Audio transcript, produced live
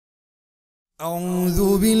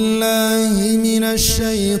أعوذ بالله من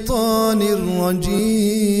الشيطان الرجيم.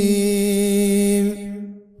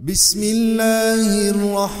 بسم الله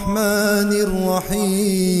الرحمن الرحيم.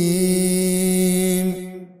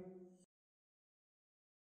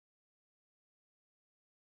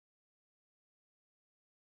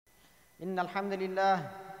 إن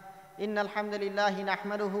الحمد لله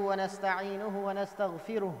نحمده ونستعينه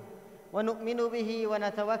ونستغفره ونؤمن به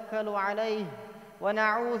ونتوكل عليه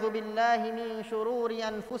ونعوذ بالله من شرور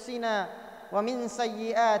أنفسنا ومن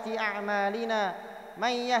سيئات أعمالنا.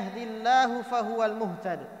 من يهد الله فهو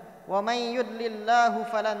المهتد ومن يضلل الله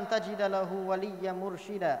فلن تجد له وليا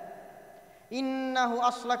مرشدا. إنه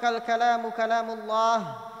أصلك الكلام كلام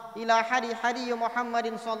الله إلى حدي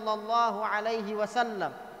محمد صلى الله عليه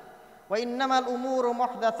وسلم. وإنما الأمور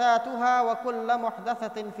محدثاتها وكل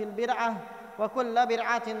محدثة في البدعة وكل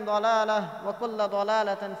بدعة ضلالة وكل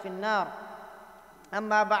ضلالة في النار.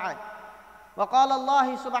 أما بعد، وقال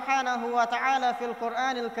الله سبحانه وتعالى في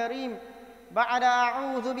القرآن الكريم بعد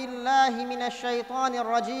أعوذ بالله من الشيطان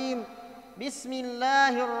الرجيم بسم الله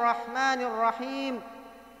الرحمن الرحيم.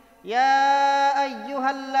 يا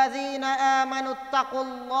أيها الذين آمنوا اتقوا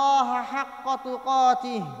الله حق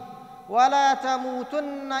تقاته ولا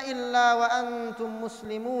تموتن إلا وأنتم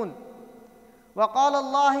مسلمون. وقال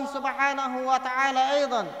الله سبحانه وتعالى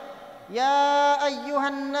أيضا يا أيها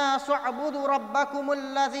الناس اعبدوا ربكم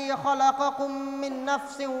الذي خلقكم من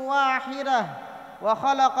نفس واحدة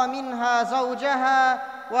وخلق منها زوجها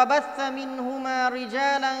وبث منهما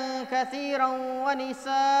رجالا كثيرا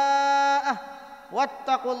ونساء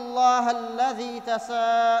واتقوا الله الذي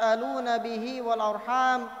تساءلون به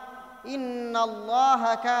والأرحام إن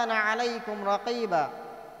الله كان عليكم رقيبا.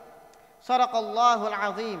 صدق الله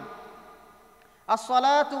العظيم.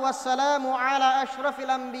 الصلاة والسلام على أشرف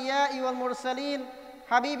الأنبياء والمرسلين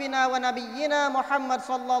حبيبنا ونبينا محمد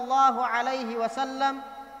صلى الله عليه وسلم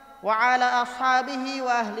وعلى أصحابه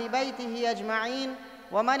وأهل بيته أجمعين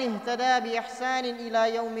ومن اهتدى بإحسان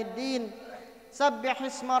إلى يوم الدين. سبح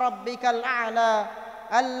اسم ربك الأعلى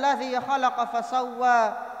الذي خلق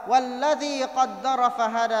فسوى والذي قدر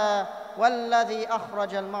فهدى والذي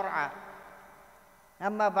أخرج المرعى.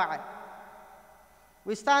 أما بعد.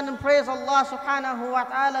 We stand and praise Allah subhanahu wa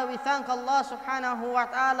ta'ala. We thank Allah subhanahu wa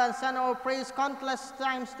ta'ala and send our praise countless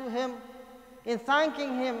times to Him, in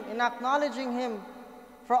thanking Him, in acknowledging Him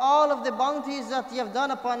for all of the bounties that He have done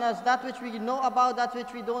upon us, that which we know about, that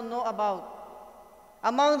which we don't know about.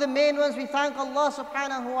 Among the main ones, we thank Allah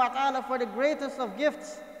subhanahu wa ta'ala for the greatest of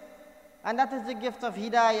gifts, and that is the gift of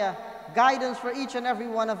hidayah, guidance for each and every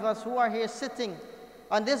one of us who are here sitting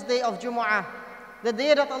on this day of Jumu'ah, the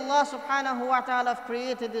day that Allah subhanahu wa ta'ala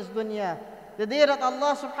created this dunya, the day that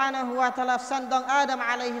Allah subhanahu wa ta'ala sent down Adam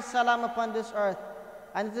alayhi salam upon this earth,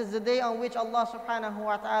 and it is the day on which Allah subhanahu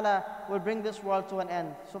wa ta'ala will bring this world to an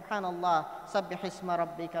end. Subhanallah, sabbih isma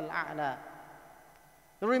rabbika al-a'la.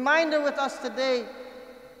 The reminder with us today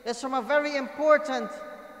is from a very important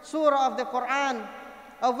surah of the Quran,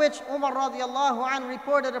 of which Umar radiallahu anhu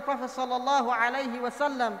reported the Prophet sallallahu alayhi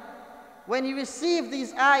wasallam, when he received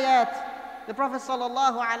these ayat, the Prophet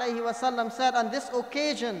sallallahu alayhi wasallam said, on this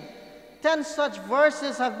occasion, 10 such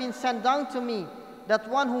verses have been sent down to me, that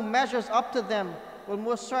one who measures up to them will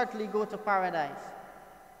most certainly go to paradise.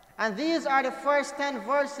 And these are the first 10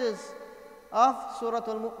 verses of Surah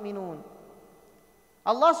Al-Mu'minun.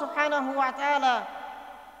 Allah subhanahu wa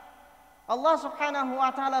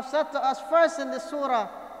ta'ala said to us first in this surah,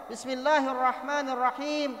 Bismillahir Rahmanir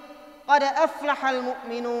Rahim, قَدْ أَفْلَحَ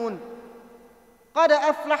الْمُؤْمِنُونَ. قَدْ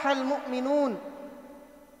أَفْلَحَ الْمُؤْمِنُونَ.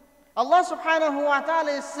 Allah subhanahu wa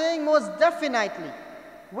ta'ala is saying most definitely,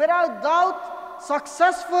 without doubt,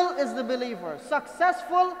 successful is the believer.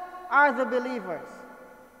 Successful are the believers.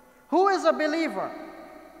 Who is a believer?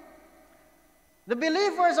 The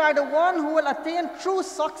believers are the one who will attain true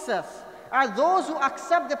success, are those who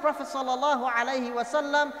accept the Prophet sallallahu alayhi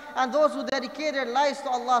wasallam and those who dedicate their lives to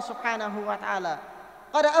Allah subhanahu wa ta'ala.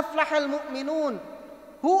 قَدْ أَفْلَحَ الْمُؤْمِنُونَ.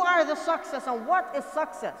 Who are the success and what is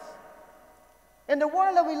success? In the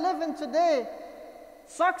world that we live in today,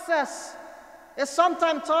 success is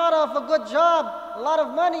sometimes thought of a good job, a lot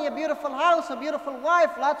of money, a beautiful house, a beautiful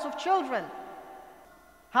wife, lots of children.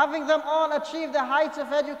 Having them all achieve the heights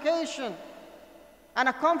of education and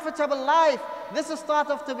a comfortable life, this is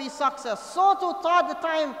thought of to be success. So too thought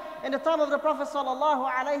in the time of the Prophet sallallahu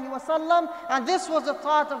alaihi wasallam, and this was the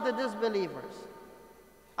thought of the disbelievers.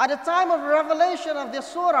 At the time of revelation of this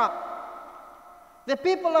surah, the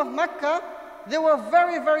people of Mecca, they were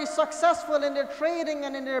very, very successful in their trading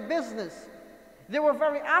and in their business. They were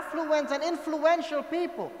very affluent and influential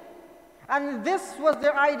people. And this was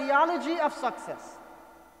their ideology of success.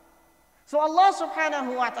 So Allah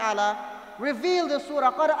subhanahu wa ta'ala revealed the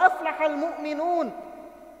surah, قَدْ أَفْلَحَ الْمُؤْمِنُونَ,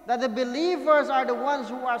 that the believers are the ones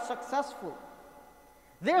who are successful.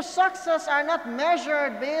 Their success are not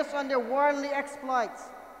measured based on their worldly exploits,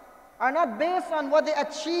 are not based on what they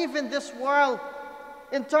achieve in this world,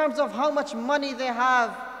 in terms of how much money they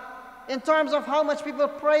have, in terms of how much people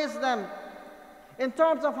praise them, in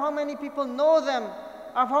terms of how many people know them,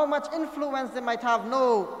 of how much influence they might have.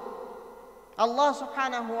 No. Allah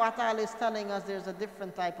subhanahu wa ta'ala is telling us there's a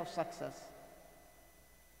different type of success.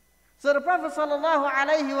 So the Prophet sallallahu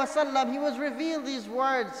alayhi wa sallam, he was revealed these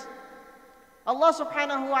words. Allah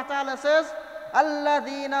subhanahu wa ta'ala says,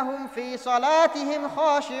 الَّذِينَ هُمْ فِي صَلَاتِهِمْ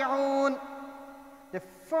خَاشِعُونَ. The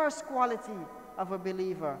first quality of a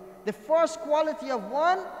believer, the first quality of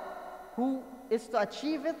one who is to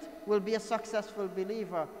achieve it, will be a successful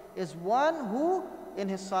believer, is one who in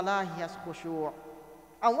his salah he has khushu'.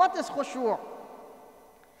 And what is khushu'?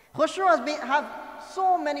 Khushu' have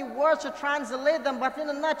so many words to translate them, but in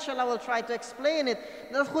a nutshell I will try to explain it.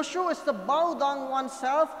 The khushu' is to bow down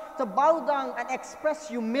oneself, to bow down and express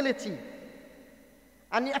humility.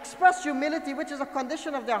 And express humility, which is a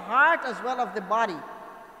condition of the heart as well as the body.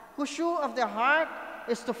 Khushu' of the heart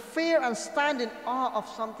is to fear and stand in awe of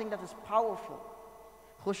something that is powerful.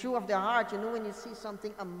 Khushu' of the heart, when you see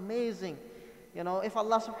something amazing, if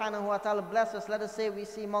Allah subhanahu wa ta'ala bless us, let us say we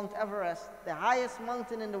see Mount Everest, the highest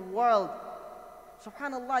mountain in the world.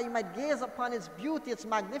 Subhanallah, you might gaze upon its beauty, its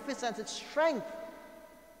magnificence, its strength.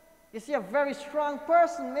 You see a very strong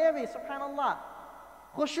person, maybe, subhanallah.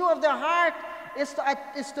 Khushu' of the heart is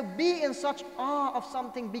to be in such awe of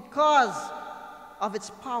something because of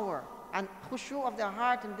its power. And khushu' of the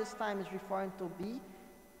heart in this time is referring to be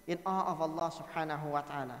in awe of Allah subhanahu wa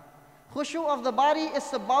ta'ala. Khushu' of the body is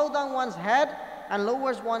to bow down one's head and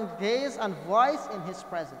lowers one's gaze and voice in His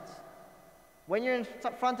presence. When you're in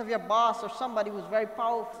front of your boss or somebody who's very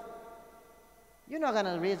powerful, you're not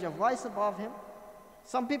going to raise your voice above him.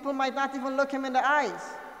 Some people might not even look him in the eyes.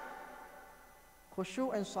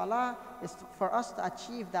 Khushu' in salah is for us to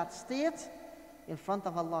achieve that state in front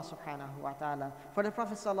of Allah subhanahu wa ta'ala. For the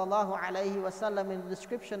Prophet sallallahu alayhi wa sallam, in the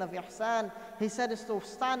description of ihsan, he said is to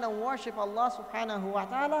stand and worship Allah subhanahu wa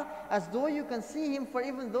ta'ala as though you can see Him, for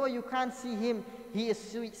even though you can't see Him, He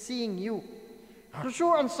is seeing you.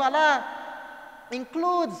 Khushu' in salah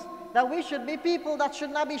includes that we should be people that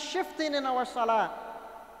should not be shifting in our salah.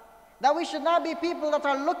 That we should not be people that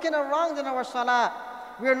are looking around in our salah.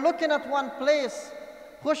 We're looking at one place.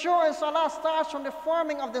 Khushu' in salah starts from the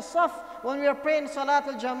forming of the saf when we are praying salat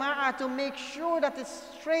al-jama'ah, to make sure that it's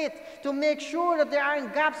straight, to make sure that there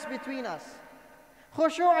aren't gaps between us.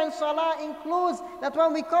 Khushu' in salah includes that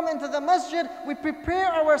when we come into the masjid, we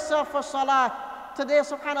prepare ourselves for salah. Today,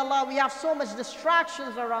 subhanallah, we have so much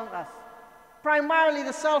distractions around us. Primarily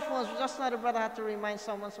the cell phones. Just now the brother had to remind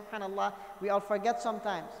someone, subhanallah, we all forget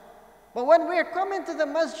sometimes. But when we are coming to the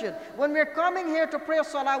masjid, when we are coming here to pray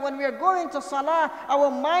salah, when we are going to salah,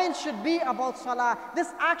 our mind should be about salah.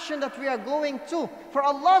 This action that we are going to. For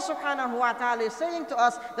Allah subhanahu wa ta'ala is saying to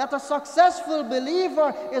us that a successful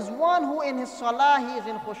believer is one who in his salah, he is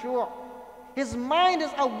in khushu'. His mind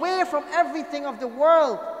is away from everything of the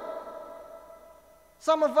world.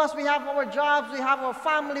 Some of us, we have our jobs, we have our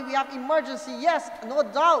family, we have emergency. Yes, no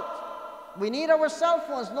doubt. We need our cell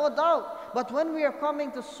phones, no doubt. But when we are coming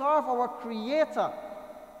to serve our Creator,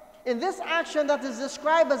 in this action that is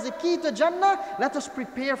described as the key to Jannah, let us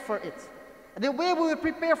prepare for it. The way we will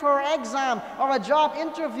prepare for our exam or a job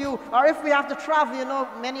interview, or if we have to travel,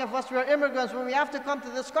 many of us, we are immigrants, when we have to come to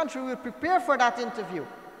this country, we will prepare for that interview.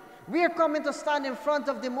 We are coming to stand in front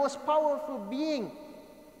of the most powerful being,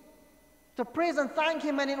 to praise and thank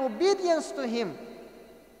Him and in obedience to Him.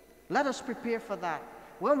 Let us prepare for that.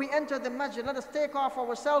 When we enter the masjid, let us take off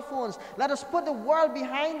our cell phones. Let us put the world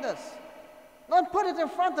behind us. Don't put it in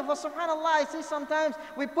front of us. SubhanAllah, I see sometimes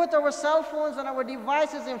we put our cell phones and our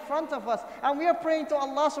devices in front of us, and we are praying to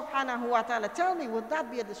Allah subhanahu wa ta'ala. Tell me, would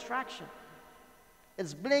that be a distraction?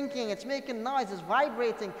 It's blinking, it's making noise, it's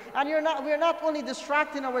vibrating. And we're not only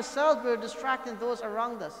distracting ourselves, we're distracting those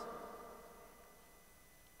around us.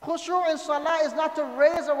 Khushu' in salah is not to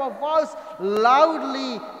raise our voice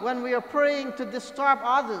loudly when we are praying to disturb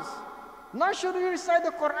others. Nor should we recite the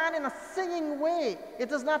Quran in a singing way.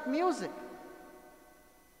 It is not music.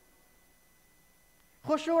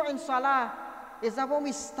 Khushu' in salah is that when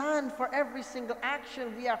we stand for every single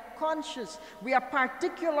action, we are conscious, we are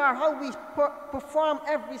particular how we perform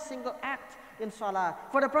every single act in salah.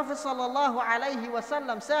 For the Prophet sallallahu alayhi wa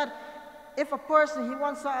sallam said, if a person, he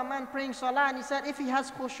once saw a man praying salah, and he said, if he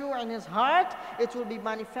has khushu' in his heart, it will be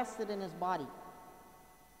manifested in his body.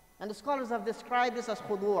 And the scholars have described this as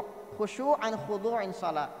khudu', khushu' and khudu' in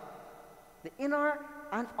salah. The inner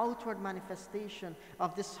and outward manifestation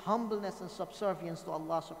of this humbleness and subservience to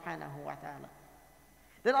Allah subhanahu wa ta'ala.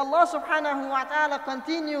 Then Allah subhanahu wa ta'ala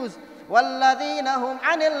continues, وَالَّذِينَ هُمْ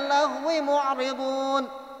عَنِ اللَّغْوِ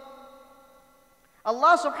مُعْرِضُونَ.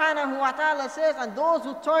 Allah subhanahu wa ta'ala says, and those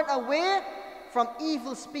who turn away from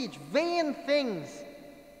evil speech, vain things.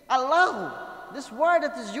 Allahu, this word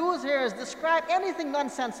that is used here is describe anything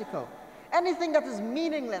nonsensical, anything that is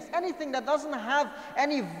meaningless, anything that doesn't have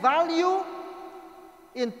any value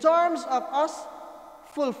in terms of us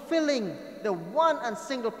fulfilling the one and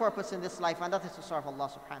single purpose in this life, and that is to serve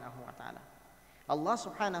Allah subhanahu wa ta'ala. Allah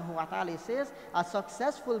subhanahu wa ta'ala says, a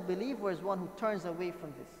successful believer is one who turns away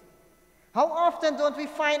from this. How often don't we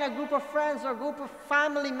find a group of friends or a group of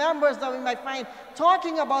family members that we might find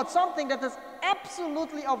talking about something that is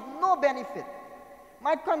absolutely of no benefit,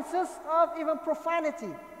 might consist of even profanity,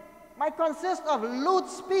 might consist of lewd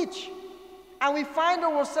speech, and we find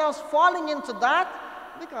ourselves falling into that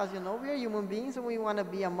because, we are human beings and we want to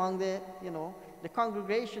be among the, the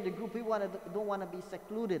congregation, the group. We don't want to be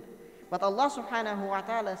secluded. But Allah subhanahu wa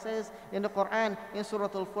ta'ala says in the Quran, in Surah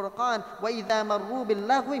Al-Furqan, وَإِذَا مَرُّوا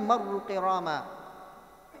بِاللَّغْوِ مَرُّوا قِرَامًا.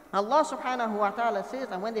 Allah subhanahu wa ta'ala says,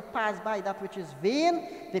 and when they pass by that which is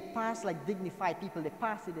vain, they pass like dignified people. They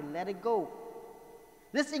pass it and let it go.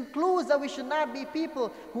 This includes that we should not be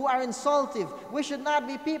people who are insultive. We should not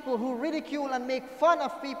be people who ridicule and make fun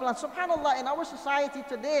of people. And subhanAllah, in our society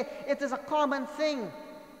today, it is a common thing.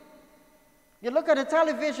 You look at the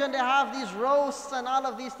television, they have these roasts and all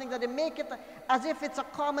of these things, that they make it as if it's a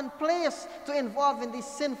commonplace to involve in these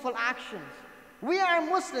sinful actions. We are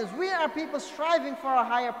Muslims. We are people striving for a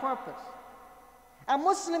higher purpose. A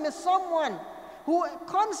Muslim is someone who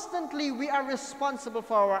constantly we are responsible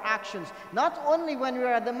for our actions. Not only when we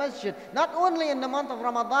are at the masjid, not only in the month of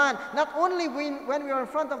Ramadan, not only when we are in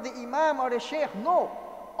front of the imam or the sheikh. No,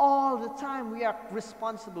 all the time we are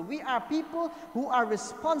responsible. We are people who are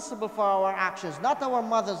responsible for our actions. Not our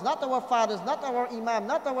mothers, not our fathers, not our imam,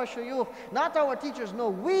 not our shuyukh, not our teachers. No,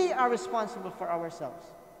 we are responsible for ourselves.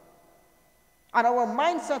 And our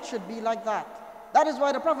mindset should be like that. That is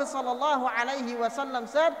why the Prophet ﷺ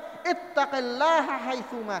said, اتَّقِ اللَّهَ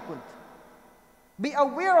حَيْثُمَا كُنْتَ. Be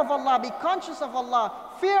aware of Allah, be conscious of Allah,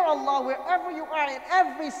 fear Allah wherever you are in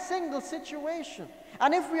every single situation.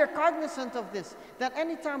 And if we are cognizant of this, then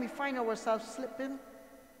anytime we find ourselves slipping,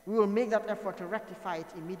 we will make that effort to rectify it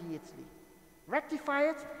immediately. Rectify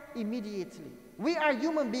it immediately. We are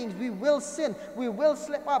human beings, we will sin, we will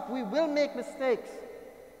slip up, we will make mistakes.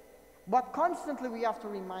 But constantly we have to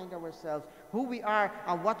remind ourselves who we are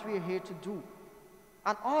and what we are here to do.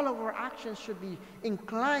 And all of our actions should be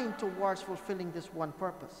inclined towards fulfilling this one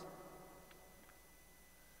purpose.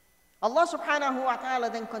 Allah subhanahu wa ta'ala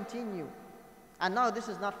then continue. And now this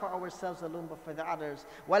is not for ourselves alone, but for the others.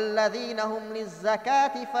 وَالَّذِينَ هُمْ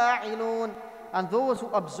لِلزَّكَاةِ فَاعِلُونَ. And those who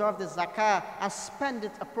observe the zakah and spend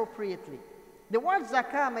it appropriately. The word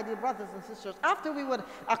zakah, my dear brothers and sisters, after we would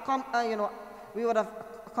have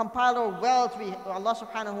compiled our wealth, Allah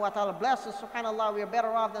subhanahu wa ta'ala bless us, subhanallah, we are better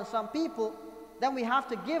off than some people, then we have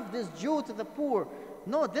to give this due to the poor.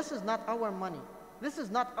 No, this is not our money. This is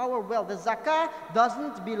not our wealth. The zakah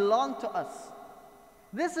doesn't belong to us.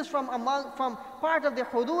 This is from part of the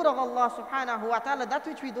hudud of Allah subhanahu wa ta'ala, that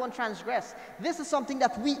which we don't transgress. This is something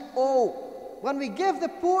that we owe. When we give the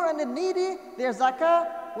poor and the needy their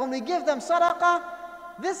zakah, when we give them sadaqah,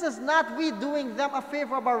 this is not we doing them a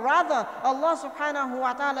favor, but rather Allah subhanahu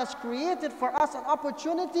wa ta'ala has created for us an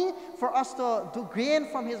opportunity for us to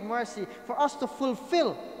gain from His mercy, for us to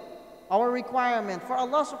fulfill our requirement. For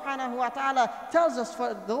Allah subhanahu wa ta'ala tells us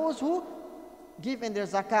for those who give in their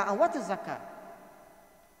zakah. And what is zakah?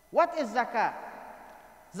 What is zakah?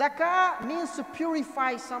 Zakah means to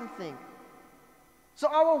purify something. So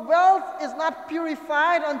our wealth is not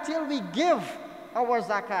purified until we give our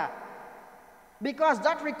zakah. Because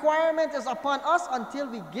that requirement is upon us until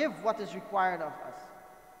we give what is required of us.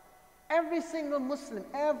 Every single Muslim,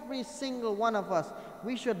 every single one of us,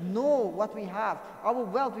 we should know what we have. Our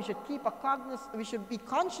wealth, we should keep we should be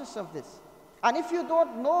conscious of this. And if you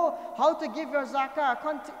don't know how to give your zakah,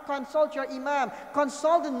 consult your imam,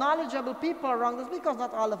 consult the knowledgeable people around us, because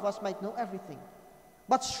not all of us might know everything.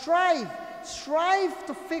 But strive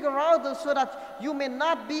to figure out this so that you may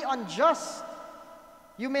not be unjust.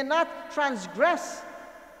 You may not transgress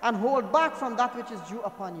and hold back from that which is due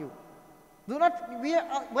upon you. When we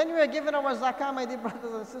are giving our zakah, my dear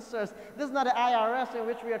brothers and sisters, this is not the IRS in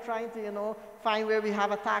which we are trying to, find where we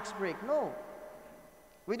have a tax break. No.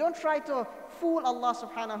 We don't try to fool Allah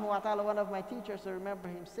subhanahu wa ta'ala. One of my teachers, I remember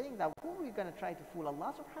him saying that, who are we going to try to fool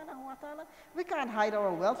Allah subhanahu wa ta'ala? We can't hide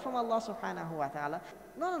our wealth from Allah subhanahu wa ta'ala.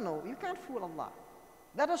 No, you can't fool Allah.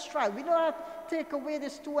 Let us try. We don't have to take away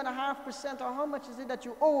this 2.5% or how much is it that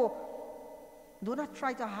you owe. Do not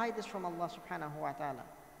try to hide this from Allah subhanahu wa ta'ala.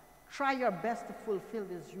 Try your best to fulfill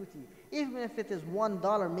this duty. Even if it is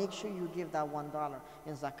 $1, make sure you give that $1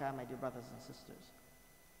 in zakah, my dear brothers and sisters.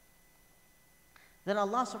 Then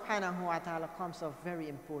Allah subhanahu wa ta'ala comes to a very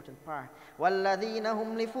important part. وَالَّذِينَ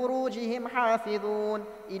هُمْ لِفُرُوجِهِمْ حَافِظُونَ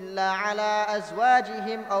إِلَّا عَلَىٰ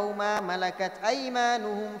أَزْوَاجِهِمْ أَوْ مَا مَلَكَتْ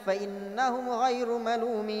أَيْمَانُهُمْ فَإِنَّهُمْ غَيْرُ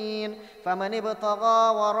مَلُومِينَ فَمَنِ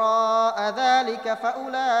ابْتَغَىٰ وَرَاءَ ذَلِكَ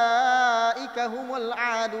فَأُولَٰئِكَ هُمُ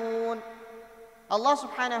الْعَادُونَ. Allah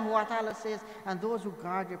subhanahu wa ta'ala says, and those who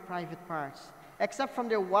guard their private parts, except from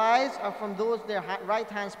their wives or from those their right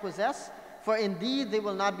hands possess, for indeed they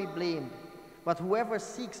will not be blamed. But whoever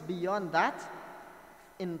seeks beyond that,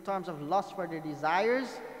 in terms of lust for their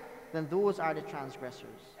desires, then those are the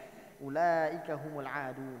transgressors. أُولَٰئِكَ هُمُ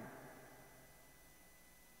الْعَادُونَ.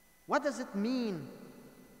 What does it mean?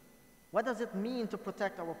 What does it mean to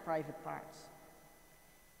protect our private parts?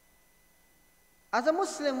 As a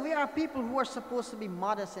Muslim, we are people who are supposed to be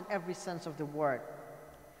modest in every sense of the word.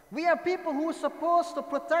 We are people who are supposed to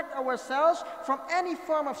protect ourselves from any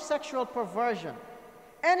form of sexual perversion,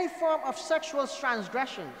 any form of sexual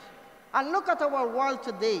transgressions. And look at our world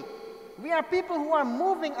today. We are people who are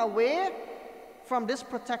moving away from this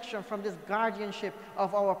protection, from this guardianship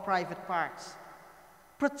of our private parts,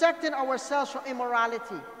 protecting ourselves from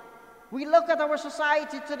immorality. We look at our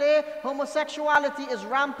society today, homosexuality is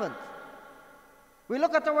rampant. We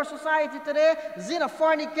look at our society today, zina,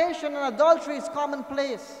 fornication and adultery is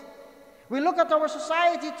commonplace. We look at our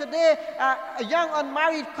society today, young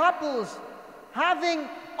unmarried couples having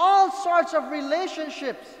all sorts of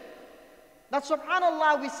relationships. That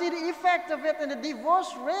subhanAllah, we see the effect of it in the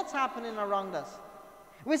divorce rates happening around us.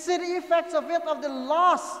 We see the effects of it, of the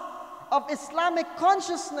loss of Islamic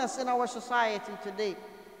consciousness in our society today.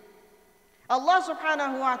 Allah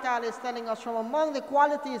subhanahu wa ta'ala is telling us from among the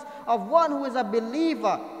qualities of one who is a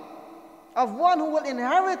believer, of one who will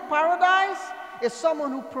inherit paradise, is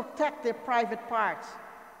someone who protects their private parts.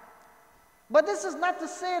 But this is not to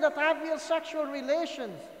say that having sexual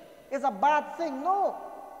relations is a bad thing. No.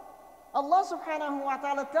 Allah subhanahu wa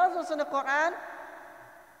ta'ala tells us in the Quran,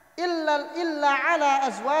 إِلَّا عَلَىٰ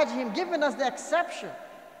أَزْوَاجِهِمْ, giving us the exception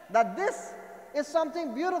that this is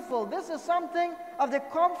something beautiful. This is something of the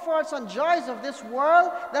comforts and joys of this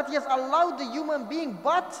world that He has allowed the human being,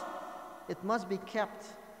 but it must be kept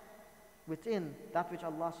within that which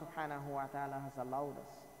Allah subhanahu wa ta'ala has allowed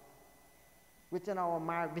us. Within our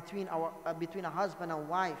marriage, between a husband and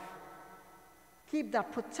wife. Keep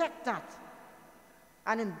that, protect that.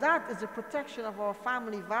 And in that is the protection of our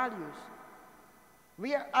family values.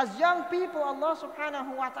 We are, as young people, Allah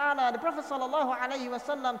subhanahu wa ta'ala, the Prophet sallallahu alayhi wa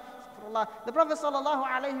sallam,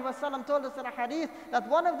 told us in a hadith that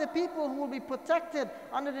one of the people who will be protected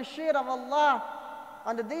under the shade of Allah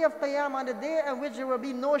on the day of Qiyamah, on the day in which there will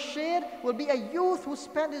be no shade, will be a youth who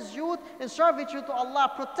spent his youth in servitude to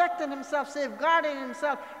Allah, protecting himself, safeguarding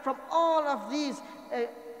himself from all of these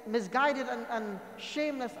misguided and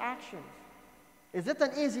shameless actions. Is it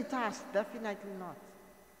an easy task? Definitely not.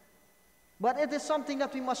 But it is something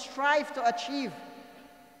that we must strive to achieve.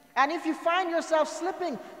 And if you find yourself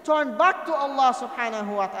slipping, turn back to Allah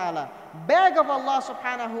subhanahu wa ta'ala. Beg of Allah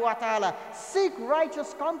subhanahu wa ta'ala. Seek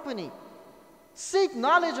righteous company. Seek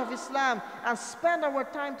knowledge of Islam and spend our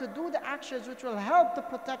time to do the actions which will help to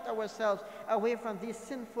protect ourselves away from these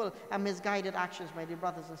sinful and misguided actions, my dear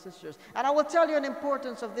brothers and sisters. And I will tell you an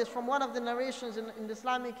importance of this from one of the narrations in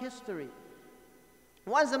Islamic history.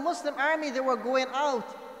 Once the Muslim army, they were going out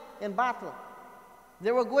in battle.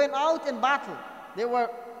 They were going out in battle. They were,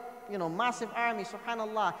 massive army,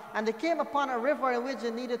 subhanAllah. And they came upon a river in which they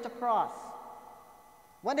needed to cross.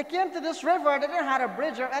 When they came to this river, they didn't have a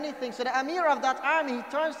bridge or anything. So the Amir of that army, he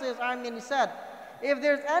turns to his army and he said, if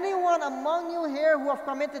there's anyone among you here who have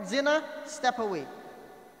committed zina, step away.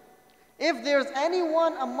 If there's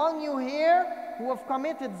anyone among you here who have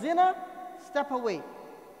committed zina, step away.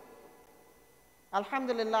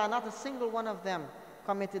 Alhamdulillah, not a single one of them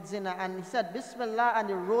committed zina. And he said, Bismillah, and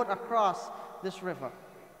they rode across this river.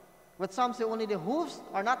 With some say only the hooves,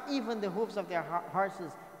 or not even the hooves of their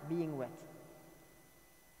horses being wet.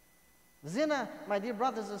 Zina, my dear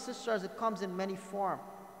brothers and sisters, it comes in many forms.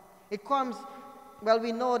 It comes, well,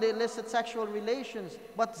 we know the illicit sexual relations,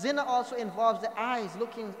 but zina also involves the eyes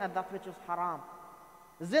looking at that which is haram.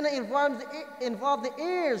 Zina involves the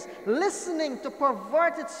ears listening to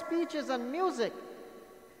perverted speeches and music.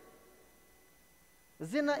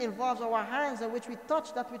 Zina involves our hands in which we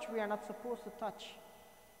touch that which we are not supposed to touch.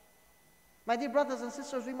 My dear brothers and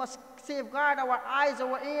sisters, we must safeguard our eyes,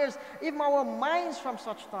 our ears, even our minds from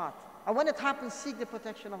such thought. And when it happens, seek the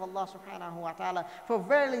protection of Allah subhanahu wa ta'ala. For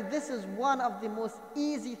verily, this is one of the most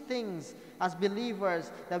easy things as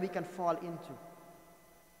believers that we can fall into.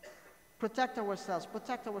 Protect ourselves,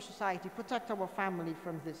 protect our society, protect our family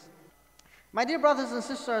from this. My dear brothers and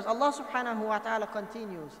sisters, Allah subhanahu wa ta'ala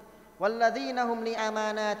continues, وَالَّذِينَ هُمْ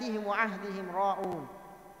لِأَمَانَاتِهِمْ وَعَهْدِهِمْ رَاعُونَ.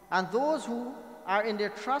 And those who are in their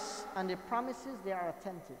trusts and their promises, they are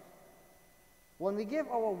attentive. When we give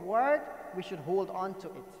our word, we should hold on to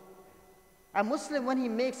it. A Muslim, when he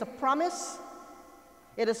makes a promise,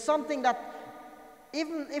 it is something that,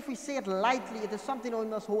 even if we say it lightly, it is something we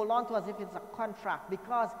must hold on to as if it's a contract,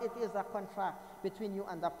 because it is a contract between you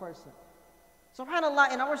and that person.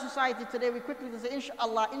 SubhanAllah, in our society today, we quickly say,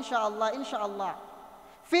 inshallah, inshallah, inshallah.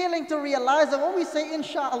 Failing to realize that when we say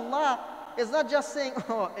inshallah, it's not just saying,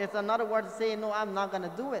 oh, it's another word to say, no, I'm not going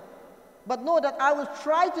to do it. But know that I will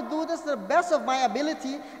try to do this to the best of my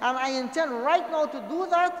ability, and I intend right now to do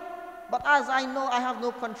that. But as I know I have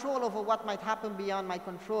no control over what might happen beyond my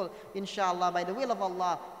control, inshallah, by the will of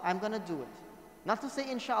Allah, I'm going to do it. Not to say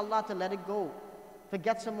inshallah to let it go, to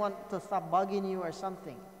get someone to stop bugging you or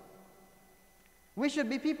something. We should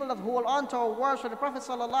be people that hold on to our words. For the Prophet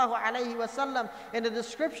ﷺ, in the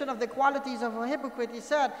description of the qualities of a hypocrite, he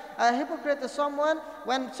said, a hypocrite is someone,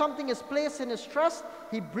 when something is placed in his trust,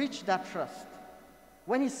 he breached that trust.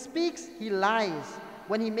 When he speaks, he lies.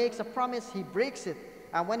 When he makes a promise, he breaks it.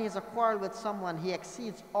 And when he has a quarrel with someone, he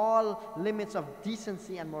exceeds all limits of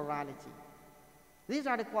decency and morality. These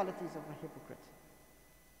are the qualities of a hypocrite.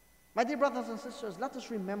 My dear brothers and sisters, let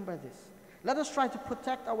us remember this. Let us try to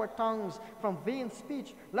protect our tongues from vain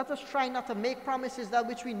speech. Let us try not to make promises that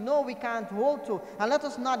which we know we can't hold to. And let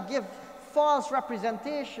us not give false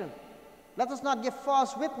representation. Let us not give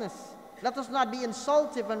false witness. Let us not be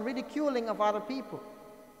insultive and ridiculing of other people.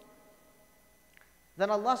 Then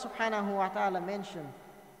Allah subhanahu wa ta'ala mentioned,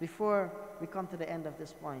 before we come to the end of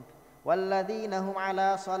this point, وَالَّذِينَ هُمْ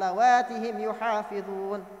عَلَىٰ صَلَوَاتِهِمْ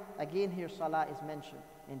يُحَافِظُونَ. Again here salah is mentioned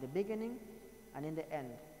in the beginning and in the end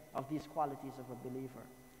of these qualities of a believer.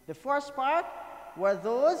 The first part were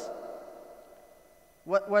those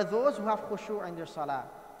who have khushu' in their salah.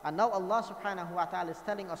 And now Allah subhanahu wa ta'ala is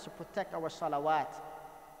telling us to protect our salawat,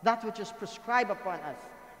 that which is prescribed upon us.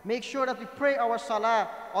 Make sure that we pray our salah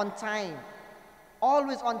on time.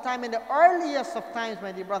 Always on time, in the earliest of times,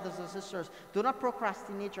 my dear brothers and sisters. Do not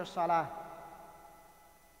procrastinate your salah.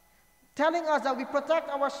 Telling us that we protect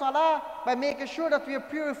our salah by making sure that we are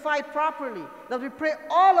purified properly, that we pray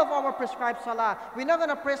all of our prescribed salah. We're not going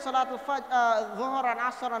to pray Salatul Dhuhr and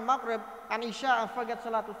Asr and Maghrib and Isha and forget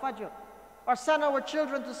Salatul Fajr. Or send our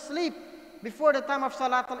children to sleep before the time of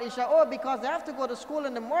Salatul Isha. Oh, because they have to go to school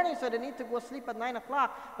in the morning, so they need to go sleep at 9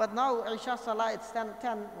 o'clock. But now Isha Salah, it's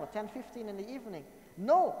 10:15 in the evening.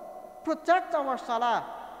 No. Protect our salah.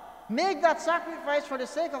 Make that sacrifice for the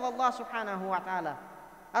sake of Allah subhanahu wa ta'ala.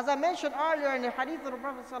 As I mentioned earlier in the hadith of the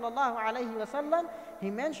Prophet sallallahu alayhi wa sallam, he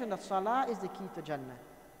mentioned that salah is the key to Jannah.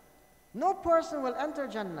 No person will enter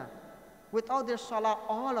Jannah without their salah,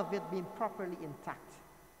 all of it being properly intact,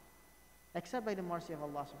 except by the mercy of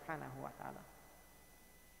Allah subhanahu wa ta'ala.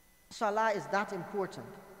 Salah is that important.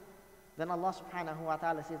 Then Allah subhanahu wa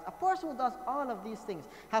ta'ala says, a person who does all of these things,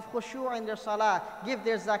 have khushu' in their salah, give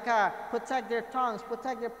their zakah, protect their tongues,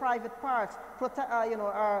 protect their private parts,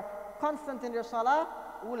 are constant in their salah,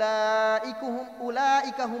 أُولَٰئِكَ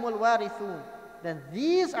هُمُ الْوَارِثُونَ. Then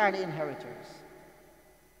these are the inheritors.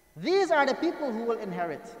 These are the people who will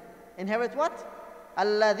inherit. Inherit what?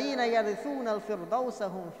 الَّذِينَ يَرِثُونَ الْفِرْدَوْسَ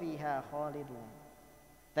هُمْ فِيهَا خَالِدُونَ.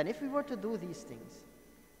 Then if we were to do these things,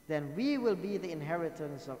 then we will be the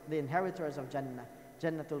inheritors of Jannah,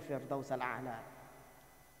 Jannatul Firdaus al-A'la.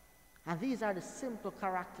 And these are the simple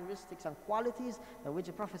characteristics and qualities that which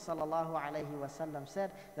the Prophet sallallahu alaihi wasallam said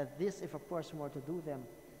that this, if a person were to do them,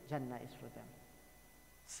 Jannah is for them.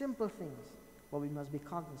 Simple things, but we must be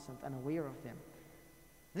cognizant and aware of them.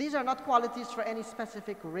 These are not qualities for any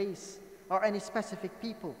specific race or any specific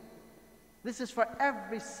people. This is for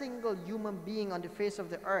every single human being on the face of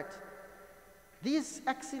the earth. These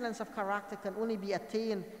excellence of character can only be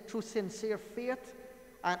attained through sincere faith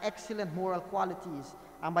and excellent moral qualities,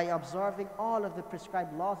 and by observing all of the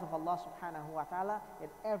prescribed laws of Allah subhanahu wa ta'ala in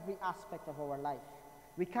every aspect of our life.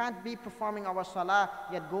 We can't be performing our salah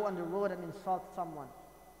yet go on the road and insult someone.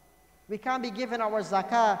 We can't be giving our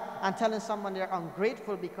zakah and telling someone they're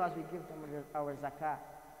ungrateful because we give them our zakah.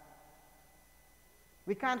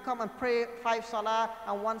 We can't come and pray 5 salah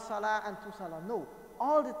and 1 salah and 2 salah. No.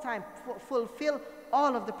 All the time, fulfill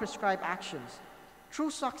all of the prescribed actions. True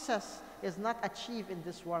success is not achieved in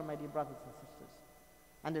this world, my dear brothers and sisters.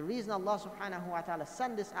 And the reason Allah subhanahu wa ta'ala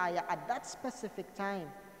sent this ayah at that specific time,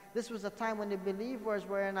 this was a time when the believers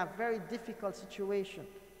were in a very difficult situation.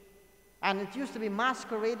 And it used to be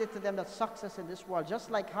masqueraded to them that success in this world,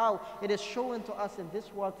 just like how it is shown to us in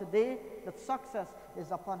this world today, that success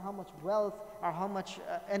is upon how much wealth or how much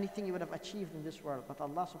anything you would have achieved in this world. But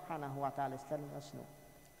Allah subhanahu wa ta'ala is telling us no.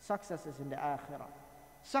 Success is in the akhirah.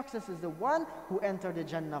 Success is the one who entered the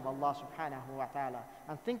Jannah of Allah subhanahu wa ta'ala.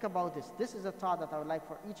 And think about this. This is a thought that I would like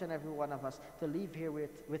for each and every one of us to leave here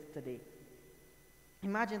with today.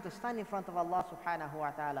 Imagine to stand in front of Allah subhanahu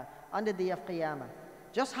wa ta'ala on the day of Qiyamah,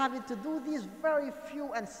 just having to do these very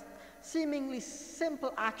few and seemingly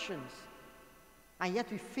simple actions, and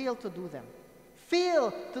yet we fail to do them.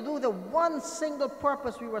 Fail to do the one single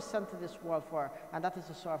purpose we were sent to this world for, and that is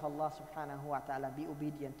to serve Allah subhanahu wa ta'ala, be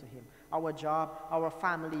obedient to Him. Our job, our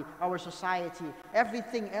family, our society,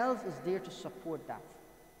 everything else is there to support that.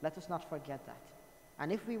 Let us not forget that.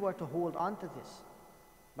 And if we were to hold on to this,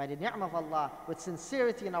 by the ni'mah of Allah, with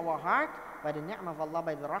sincerity in our heart, by the ni'mah of Allah,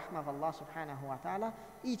 by the rahmah of Allah subhanahu wa ta'ala,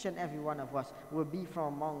 each and every one of us will be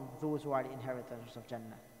from among those who are the inheritors of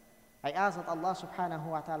Jannah. I ask that Allah subhanahu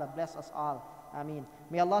wa ta'ala bless us all. Ameen.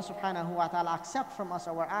 May Allah subhanahu wa ta'ala accept from us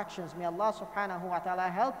our actions. May Allah subhanahu wa ta'ala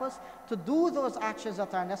help us to do those actions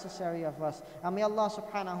that are necessary of us. And may Allah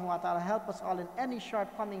subhanahu wa ta'ala help us all in any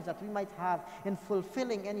shortcomings that we might have in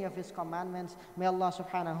fulfilling any of His commandments. May Allah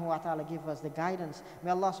subhanahu wa ta'ala give us the guidance.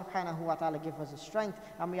 May Allah subhanahu wa ta'ala give us the strength.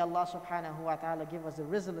 And may Allah subhanahu wa ta'ala give us the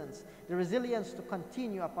resilience to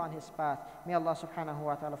continue upon His path. May Allah subhanahu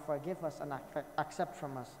wa ta'ala forgive us and accept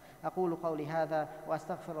from us. أقول قولي هذا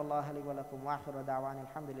وأستغفر الله لي ولكم وآخر دعوانا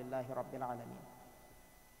الحمد لله رب العالمين.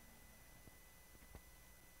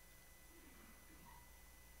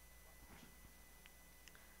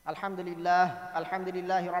 الحمد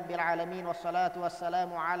لله رب العالمين والصلاة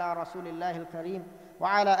والسلام على رسول الله الكريم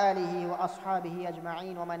وعلى آله وأصحابه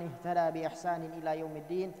أجمعين ومن اهتدى بإحسان إلى يوم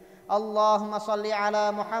الدين. اللهم صل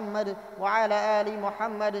على محمد وعلى آل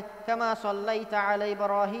محمد كما صليت على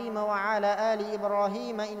إبراهيم وعلى آل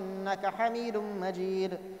إبراهيم إنك حميد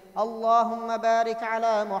مجيد. اللهم بارك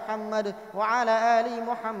على محمد وعلى آل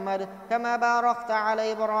محمد كما باركت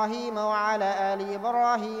على إبراهيم وعلى آل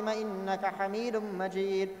إبراهيم إنك حميد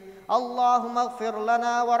مجيد. اللهم اغفر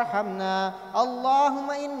لنا وارحمنا.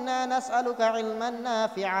 اللهم إنا نسألك علما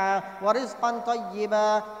نافعا ورزقا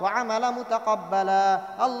طيبا وعملا متقبلا.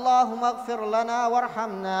 اللهم اغفر لنا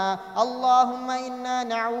وارحمنا. اللهم إنا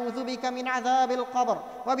نعوذ بك من عذاب القبر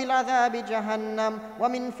وبالعذاب جهنم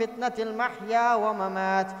ومن فتنة المحيا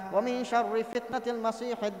وممات ومن شر فتنة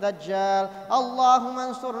المسيح الدجال. اللهم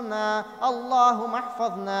انصرنا. اللهم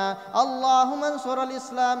احفظنا. اللهم انصر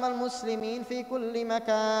الإسلام المسلمين في كل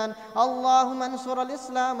مكان. اللهم انصر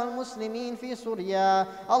الإسلام المسلمين في سوريا.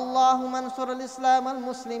 اللهم انصر الإسلام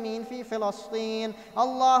المسلمين في فلسطين.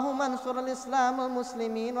 اللهم انصر الإسلام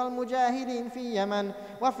المسلمين والمجاهدين في يمن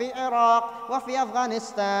وفي العراق وفي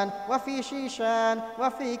أفغانستان وفي شيشان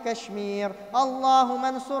وفي كشمير. اللهم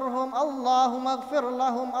انصرهم. اللهم اغفر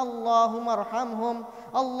لهم. اللهم ارحمهم.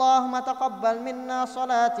 اللهم تقبل منا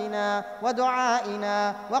صلاتنا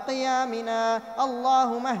ودعائنا وقيامنا.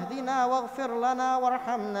 اللهم اهدنا واغفر لنا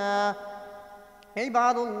وارحمنا.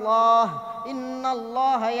 عباد الله، إن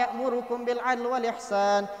الله يأمركم بالعدل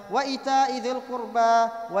والإحسان وإيتاء ذي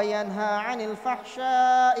القربى وينهى عن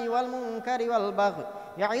الفحشاء والمنكر والبغي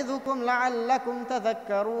يعظكم لعلكم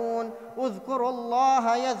تذكرون. اذكروا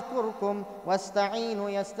الله يذكركم واستعينوا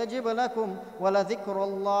يستجب لكم ولذكر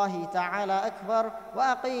الله تعالى أكبر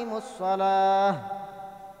وأقيموا الصلاة.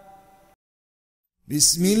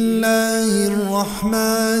 بسم الله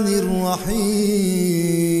الرحمن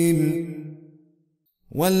الرحيم.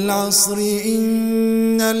 والعصر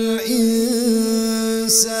إن الإنسان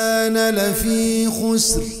لفي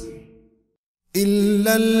خسر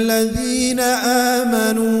إلا الذين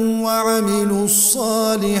آمنوا وعملوا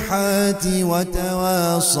الصالحات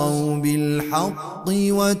وتواصوا بالحق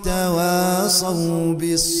وتواصوا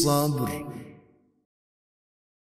بالصبر.